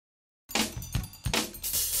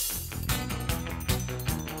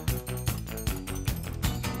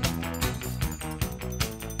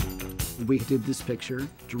We did this picture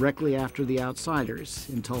directly after The Outsiders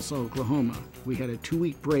in Tulsa, Oklahoma. We had a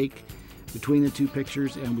 2-week break between the two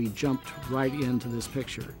pictures, and we jumped right into this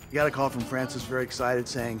picture. We got a call from Francis, very excited,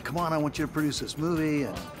 saying, come on, I want you to produce this movie.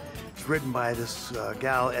 And it's written by this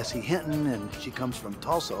gal, S.E. Hinton, and she comes from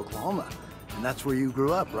Tulsa, Oklahoma. And that's where you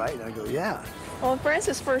grew up, right? And I go, yeah. Well, when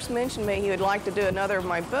Francis first mentioned me, he would like to do another of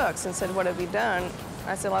my books and said, what have you done?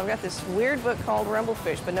 I said, well, I've got this weird book called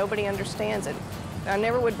Rumblefish, but nobody understands it. I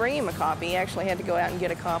never would bring him a copy. He actually had to go out and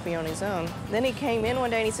get a copy on his own. Then he came in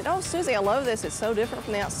one day and he said, oh, Susie, I love this. It's so different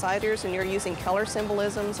from The Outsiders, and you're using color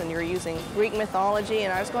symbolisms, and you're using Greek mythology.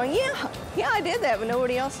 And I was going, yeah, I did that, but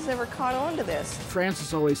nobody else has ever caught on to this.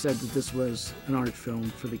 Francis always said that this was an art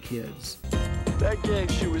film for the kids. That gang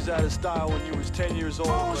shit was out of style when you was 10 years old.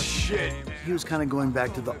 Oh, shit. He was kind of going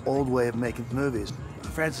back to the old way of making movies.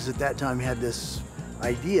 Francis at that time had this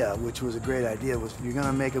idea, which was a great idea, was if you're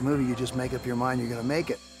gonna make a movie, you just make up your mind you're gonna make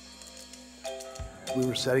it. We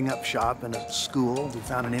were setting up shop in a school. We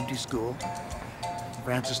found an empty school.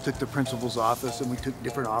 Francis took the principal's office, and we took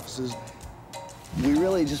different offices. We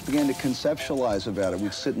really just began to conceptualize about it.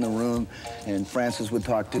 We'd sit in the room, and Francis would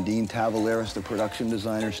talk to Dean Tavaleris, the production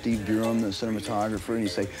designer, Steve Durham, the cinematographer, and he'd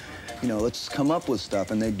say, you know, let's come up with stuff.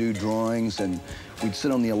 And they'd do drawings, and we'd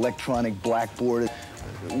sit on the electronic blackboard.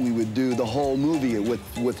 We would do the whole movie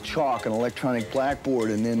with chalk and electronic blackboard,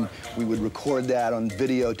 and then we would record that on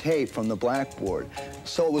videotape from the blackboard.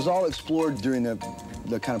 So it was all explored during the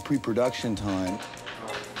kind of pre-production time.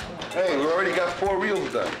 Hey, we already got 4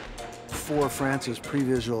 reels done. For Francis,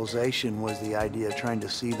 pre-visualization was the idea of trying to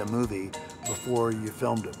see the movie before you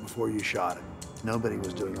filmed it, before you shot it. Nobody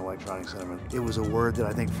was doing electronic cinema. It was a word that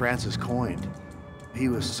I think Francis coined. He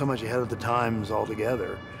was so much ahead of the times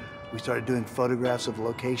altogether. We started doing photographs of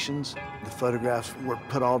locations. The photographs were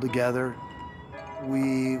put all together.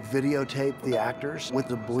 We videotaped the actors with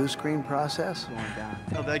the blue screen process.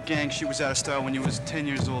 Oh, that gang shit was out of style when you was 10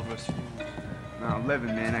 years old, Rusty. No, 11,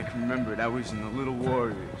 man, I can remember it. I was in the Little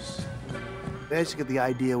Warriors. Basically, the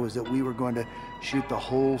idea was that we were going to shoot the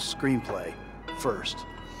whole screenplay first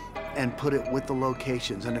and put it with the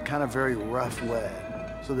locations in a kind of very rough way,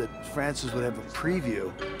 so that Francis would have a preview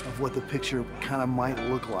of what the picture kind of might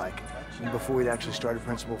look like before we'd actually started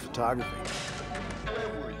principal photography.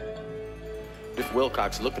 Biff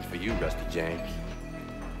Wilcox looking for you, Rusty James.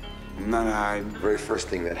 None of hiding. The very first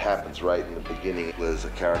thing that happens right in the beginning is a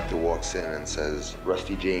character walks in and says,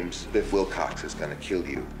 Rusty James, Biff Wilcox is gonna kill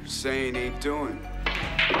you. Saying ain't doing.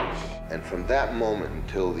 And from that moment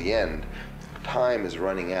until the end, time is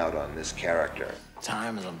running out on this character.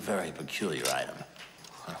 Time is a very peculiar item.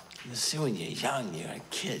 You see, when you're young, you're a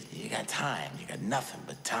kid, you got time, you got nothing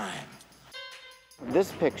but time.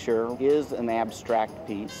 This picture is an abstract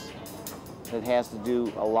piece. It has to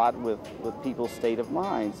do a lot with people's state of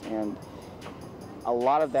minds, and a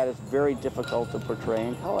lot of that is very difficult to portray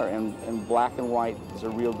in color, and black and white is a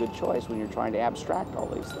real good choice when you're trying to abstract all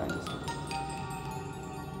these things.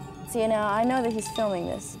 See, now I know that he's filming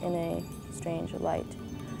this in a strange light,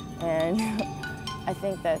 and I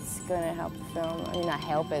think that's going to help the film. I mean, not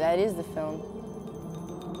help it, that is the film.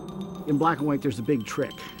 In black and white, there's a big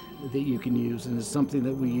trick that you can use, and it's something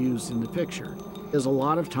that we use in the picture. There's a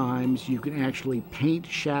lot of times you can actually paint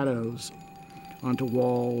shadows onto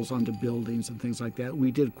walls, onto buildings, and things like that.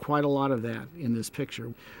 We did quite a lot of that in this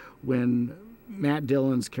picture. When Matt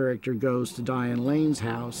Dillon's character goes to Diane Lane's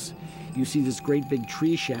house, you see this great big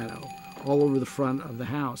tree shadow all over the front of the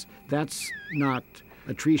house. That's not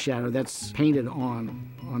a tree shadow, that's painted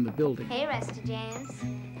on the building. Hey, Rusty James.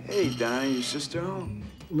 Hey, Donnie, your sister home?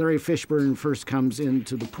 Larry Fishburne first comes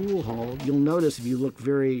into the pool hall. You'll notice, if you look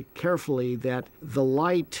very carefully, that the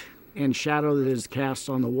light and shadow that is cast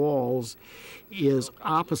on the walls is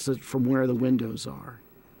opposite from where the windows are.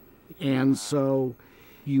 And so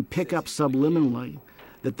you pick up subliminally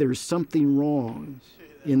that there's something wrong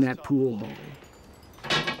in that pool hall.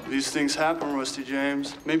 These things happen, Rusty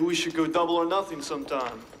James. Maybe we should go double or nothing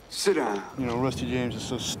sometime. Sit down. You know, Rusty James is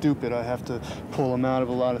so stupid, I have to pull him out of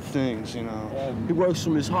a lot of things, you know. He works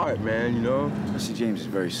from his heart, man, you know? Rusty James is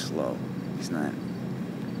very slow. He's not...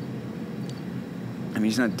 I mean,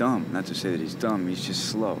 he's not dumb. Not to say that he's dumb, he's just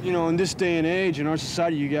slow. You know, in this day and age, in our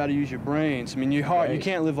society, you gotta use your brains. I mean, your heart, you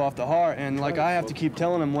can't live off the heart. And, like, I have to keep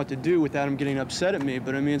telling him what to do without him getting upset at me.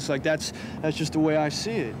 But, I mean, it's like, that's just the way I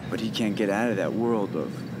see it. But he can't get out of that world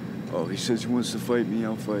of, oh, he says he wants to fight me,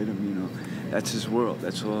 I'll fight him, you know. That's his world.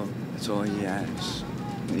 That's all he has.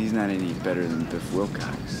 He's not any better than Biff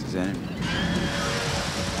Wilcox, is that?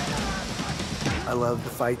 I love the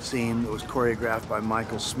fight scene that was choreographed by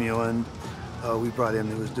Michael Smuin. We brought in,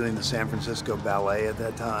 who was doing the San Francisco Ballet at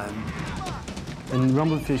that time. In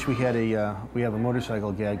Rumblefish, we have a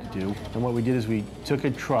motorcycle gag to do, and what we did is we took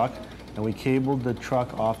a truck and we cabled the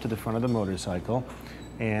truck off to the front of the motorcycle,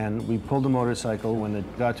 and we pulled the motorcycle. When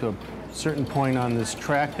it got to a certain point on this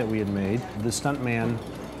track that we had made, the stuntman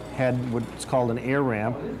had what's called an air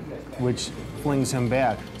ramp, which flings him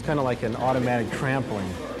back. It's kind of like an automatic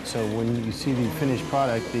trampoline. So when you see the finished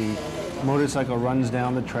product, the motorcycle runs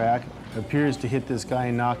down the track, appears to hit this guy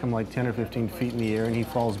and knock him like 10 or 15 feet in the air, and he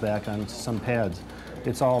falls back on some pads.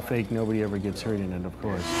 It's all fake. Nobody ever gets hurt in it, of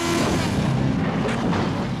course.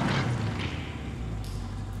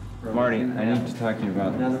 Marty, I need to talk to you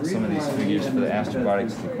about some of these figures for the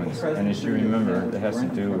astrobotic sequence. And as you remember, it has to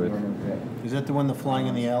do with... Is that the one, the flying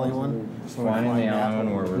in the alley one? Flying in the alley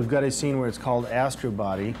one where we've got a scene where it's called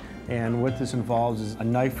Astrobody, and what this involves is a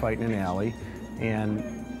knife fight in an alley,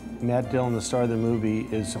 and Matt Dillon, the star of the movie,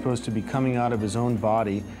 is supposed to be coming out of his own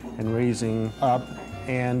body and raising up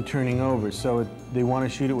and turning over. So they want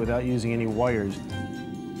to shoot it without using any wires.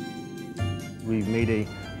 We've made a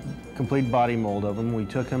complete body mold of him. We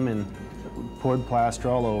took him and poured plaster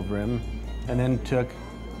all over him, and then took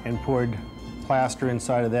and poured plaster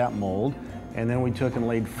inside of that mold, and then we took and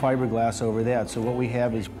laid fiberglass over that. So what we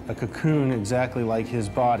have is a cocoon exactly like his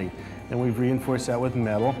body. And we've reinforced that with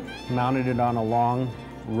metal, mounted it on a long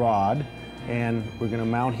rod, and we're going to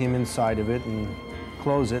mount him inside of it and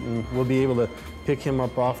close it, and we'll be able to pick him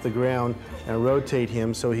up off the ground and rotate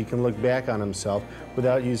him so he can look back on himself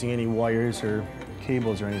without using any wires or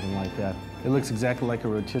cables or anything like that. It looks exactly like a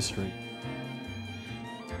rotisserie.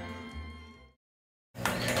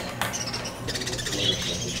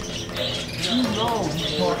 You know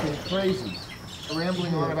he's talking crazy,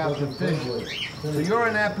 rambling on about the fish. So you're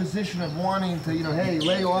in that position of wanting to, you know, hey,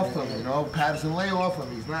 lay off him, you know, Patterson, lay off him,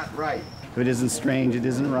 he's not right. If it isn't strange, it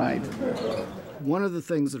isn't right. One of the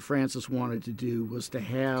things that Francis wanted to do was to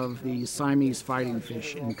have the Siamese fighting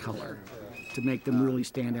fish in color, to make them really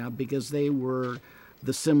stand out, because they were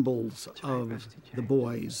the symbols of the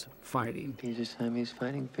boys fighting. These are Siamese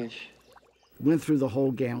fighting fish. Went through the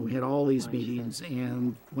whole gamut. We had all these meetings,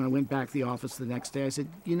 and when I went back to the office the next day, I said,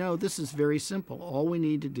 you know, this is very simple. All we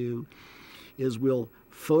need to do is we'll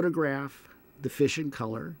photograph the fish in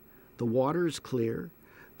color, the water is clear,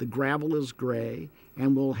 the gravel is gray,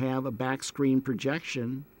 and we'll have a back screen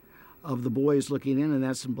projection of the boys looking in, and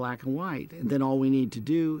that's in black and white. And then all we need to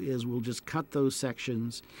do is we'll just cut those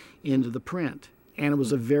sections into the print. And it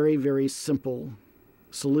was a very, very simple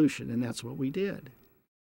solution, and that's what we did.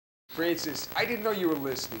 Francis, I didn't know you were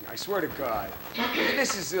listening, I swear to God. And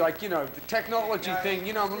this is like, you know, the technology thing,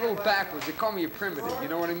 you know, I'm a little backwards. They call me a primitive, you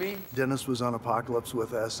know what I mean? Dennis was on Apocalypse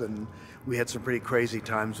with us, and we had some pretty crazy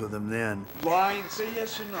times with him then. Lying, say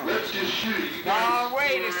yes or no. Let's just shoot. No,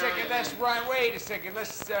 wait a second, that's right, wait a second.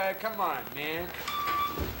 Let's, come on, man.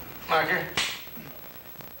 Parker.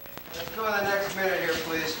 Let's go on the next minute here,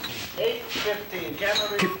 please. 8:15,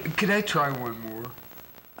 cavalry. Can I try one more?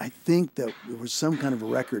 I think that there was some kind of a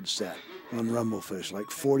record set on Rumblefish, like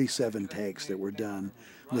 47 takes that were done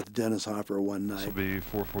with Dennis Hopper one night. This will be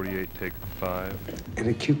 448, take 5. An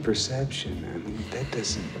acute perception, I mean, that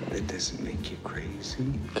doesn't make you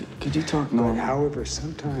crazy. Could you talk normal? But however,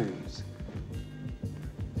 sometimes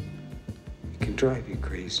it can drive you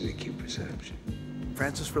crazy, an acute perception.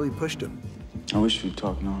 Francis really pushed him. I wish we'd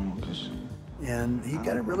talk normal, because... And he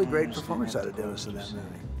got a really great performance out of Dennis in that movie.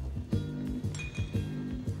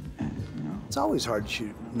 It's always hard to shoot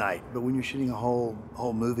at night, but when you're shooting a whole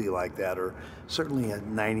movie like that, or certainly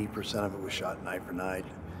 90% of it was shot night for night,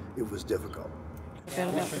 it was difficult.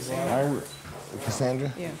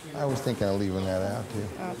 Cassandra? Yeah. I was thinking of leaving that out, too.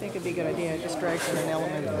 I think it'd be a good idea. It distracts an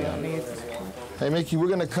element that we don't need. Hey, Mickey, we're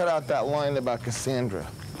going to cut out that line about Cassandra.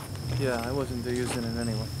 Yeah, I wasn't using it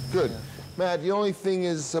anyway. Good. Yeah. Matt, the only thing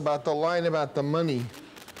is about the line about the money,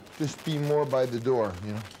 just be more by the door,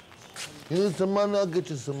 you know? You need some money, I'll get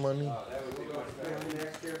you some money.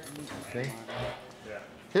 Okay.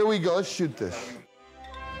 Here we go, let's shoot this.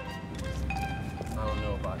 I don't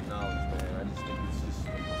know about knowledge, man. I just think it's just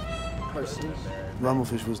personal.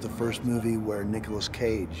 Rumblefish was the first movie where Nicolas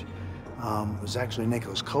Cage was actually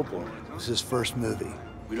Nicolas Coppola. It was his first movie.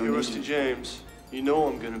 Hey, Rusty James, you know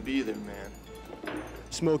I'm gonna be there, man.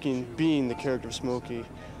 Smokey, being the character of Smokey,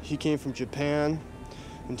 he came from Japan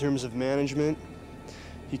in terms of management.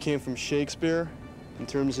 He came from Shakespeare in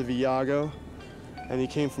terms of Iago. And he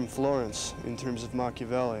came from Florence in terms of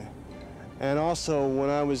Machiavelli. And also, when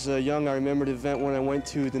I was young, I remember an event when I went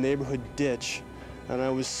to the neighborhood ditch, and I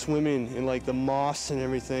was swimming in like the moss and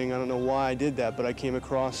everything. I don't know why I did that, but I came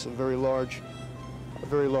across a very large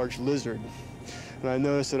lizard. And I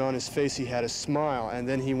noticed that on his face he had a smile, and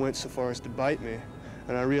then he went so far as to bite me.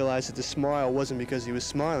 And I realized that the smile wasn't because he was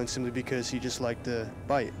smiling, simply because he just liked to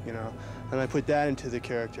bite, you know. And I put that into the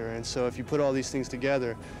character. And so if you put all these things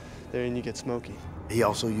together, then you get Smokey. He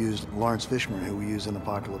also used Lawrence Fishburne, who we use in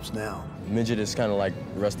Apocalypse Now. Midget is kind of like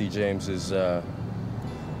Rusty James's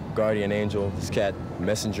guardian angel, his cat,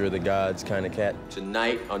 messenger of the gods kind of cat.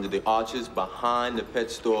 Tonight, under the arches behind the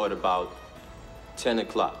pet store at about 10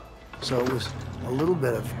 o'clock. So it was a little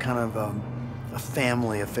bit of kind of a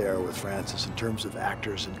family affair with Francis in terms of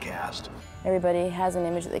actors and cast. Everybody has an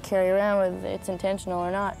image that they carry around, whether it's intentional or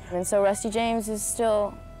not. And so Rusty James is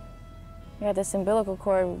still, you got this umbilical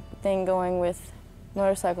cord thing going with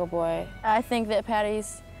Motorcycle Boy. I think that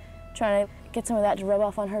Patty's trying to get some of that to rub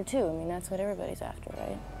off on her too. I mean, that's what everybody's after,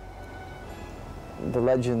 right? The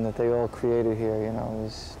legend that they all created here, you know,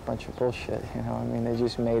 is a bunch of bullshit, you know. I mean, they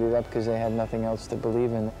just made it up because they had nothing else to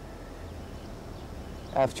believe in.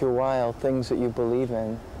 After a while, things that you believe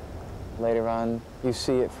in, later on, you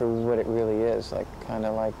see it for what it really is, like kind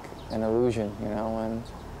of like an illusion, you know, and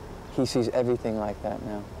he sees everything like that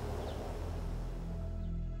now.